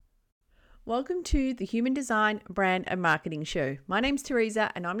Welcome to the Human Design Brand and Marketing Show. My name's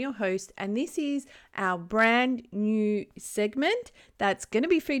Teresa and I'm your host, and this is our brand new segment that's going to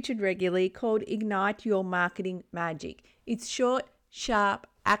be featured regularly called Ignite Your Marketing Magic. It's short, sharp,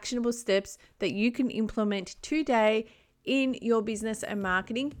 actionable steps that you can implement today in your business and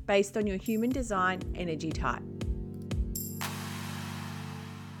marketing based on your human design energy type.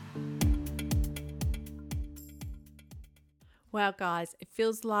 Wow, guys, it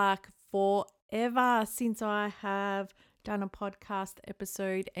feels like forever since I have done a podcast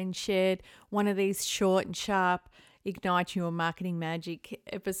episode and shared one of these short and sharp Ignite Your Marketing Magic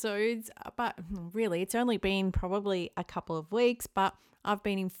episodes. But really, it's only been probably a couple of weeks, but I've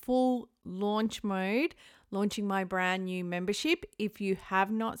been in full launch mode, launching my brand new membership. If you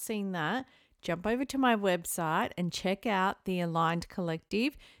have not seen that, jump over to my website and check out the Aligned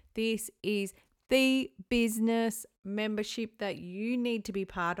Collective. This is the business membership that you need to be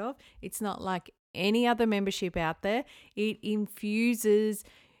part of. It's not like any other membership out there. It infuses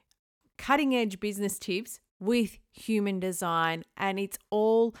cutting edge business tips with human design, and it's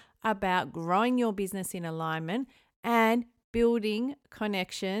all about growing your business in alignment and building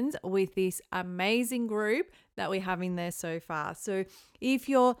connections with this amazing group that we have in there so far. So if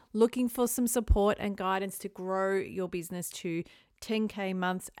you're looking for some support and guidance to grow your business to 10K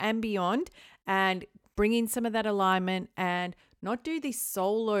months and beyond, and bring in some of that alignment and not do this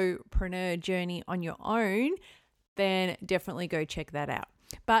solopreneur journey on your own, then definitely go check that out.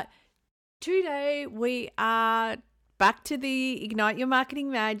 But today we are back to the Ignite Your Marketing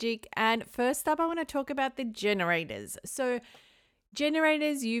Magic. And first up, I want to talk about the generators. So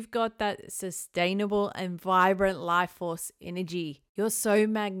generators, you've got that sustainable and vibrant life force energy. You're so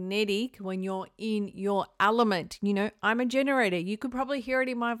magnetic when you're in your element. You know, I'm a generator. You could probably hear it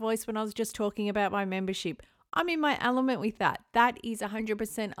in my voice when I was just talking about my membership. I'm in my element with that. That is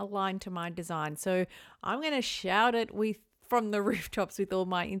 100% aligned to my design. So I'm going to shout it from the rooftops with all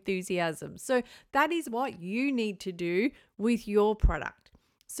my enthusiasm. So that is what you need to do with your product.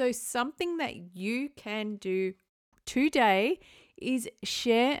 So something that you can do today is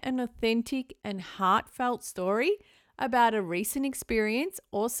share an authentic and heartfelt story about a recent experience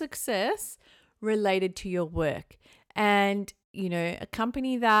or success related to your work. And, you know,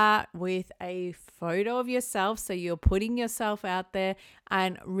 accompany that with a photo of yourself. So you're putting yourself out there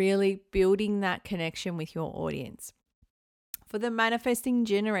and really building that connection with your audience. For the manifesting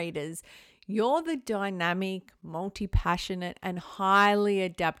generators, you're the dynamic, multi-passionate, and highly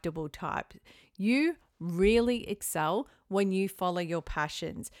adaptable type. You really excel when you follow your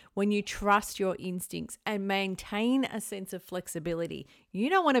passions, when you trust your instincts and maintain a sense of flexibility. You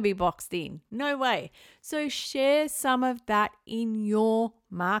don't want to be boxed in. No way. So share some of that in your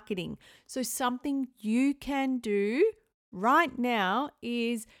marketing. So something you can do right now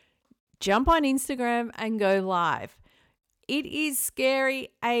is jump on Instagram and go live. It is scary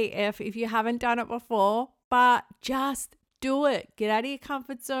AF if you haven't done it before, but just do it. Get out of your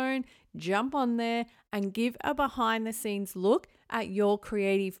comfort zone, jump on there and give a behind the scenes look at your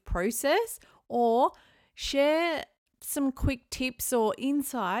creative process, or share some quick tips or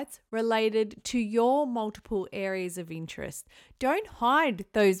insights related to your multiple areas of interest. Don't hide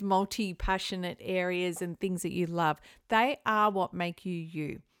those multi-passionate areas and things that you love. They are what make you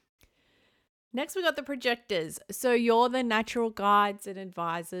you. Next, we got the projectors. So you're the natural guides and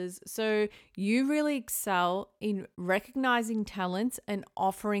advisors. So you really excel in recognizing talents and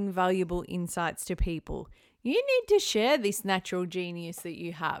offering valuable insights to people. You need to share this natural genius that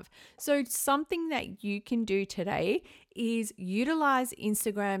you have. So something that you can do today is utilize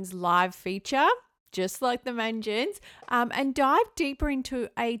Instagram's live feature, just like the Mangens, and dive deeper into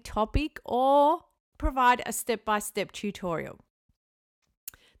a topic or provide a step-by-step tutorial.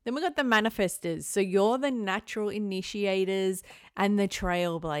 Then we got the manifestors. So you're the natural initiators and the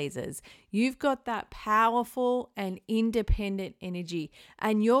trailblazers. You've got that powerful and independent energy,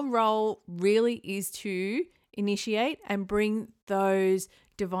 and your role really is to initiate and bring those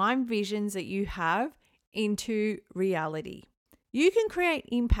divine visions that you have into reality. You can create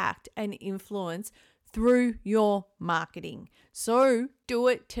impact and influence through your marketing. So do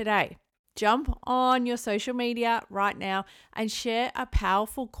it today. Jump on your social media right now and share a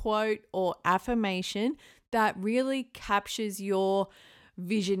powerful quote or affirmation that really captures your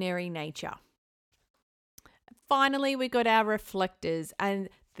visionary nature. Finally, we got our reflectors, and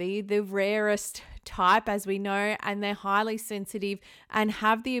they're the rarest type, as we know, and they're highly sensitive and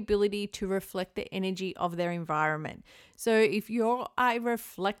have the ability to reflect the energy of their environment. So if you're a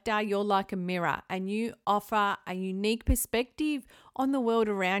reflector, you're like a mirror and you offer a unique perspective on the world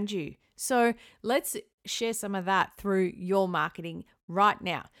around you. So let's share some of that through your marketing right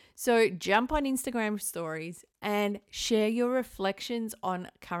now. So jump on Instagram stories and share your reflections on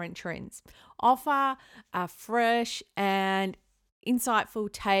current trends. Offer a fresh and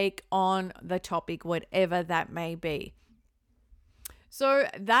insightful take on the topic, whatever that may be. So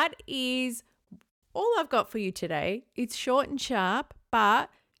that is all I've got for you today. It's short and sharp, but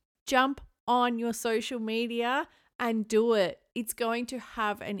jump on your social media and do it. It's going to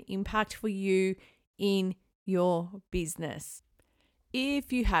have an impact for you in your business.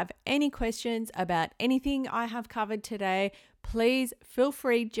 If you have any questions about anything I have covered today, please feel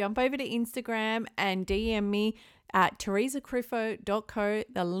free, jump over to Instagram and DM me at teresacriffo.co.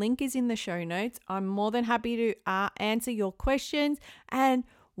 The link is in the show notes. I'm more than happy to answer your questions. And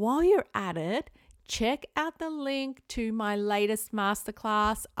while you're at it, check out the link to my latest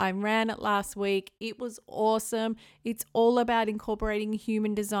masterclass. I ran it last week. It was awesome. It's all about incorporating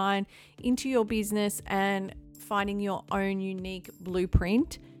human design into your business and finding your own unique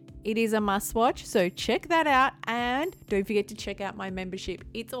blueprint. It is a must watch, so check that out, and don't forget to check out my membership.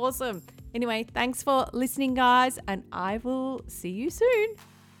 It's awesome. Anyway, thanks for listening, guys, and I will see you soon.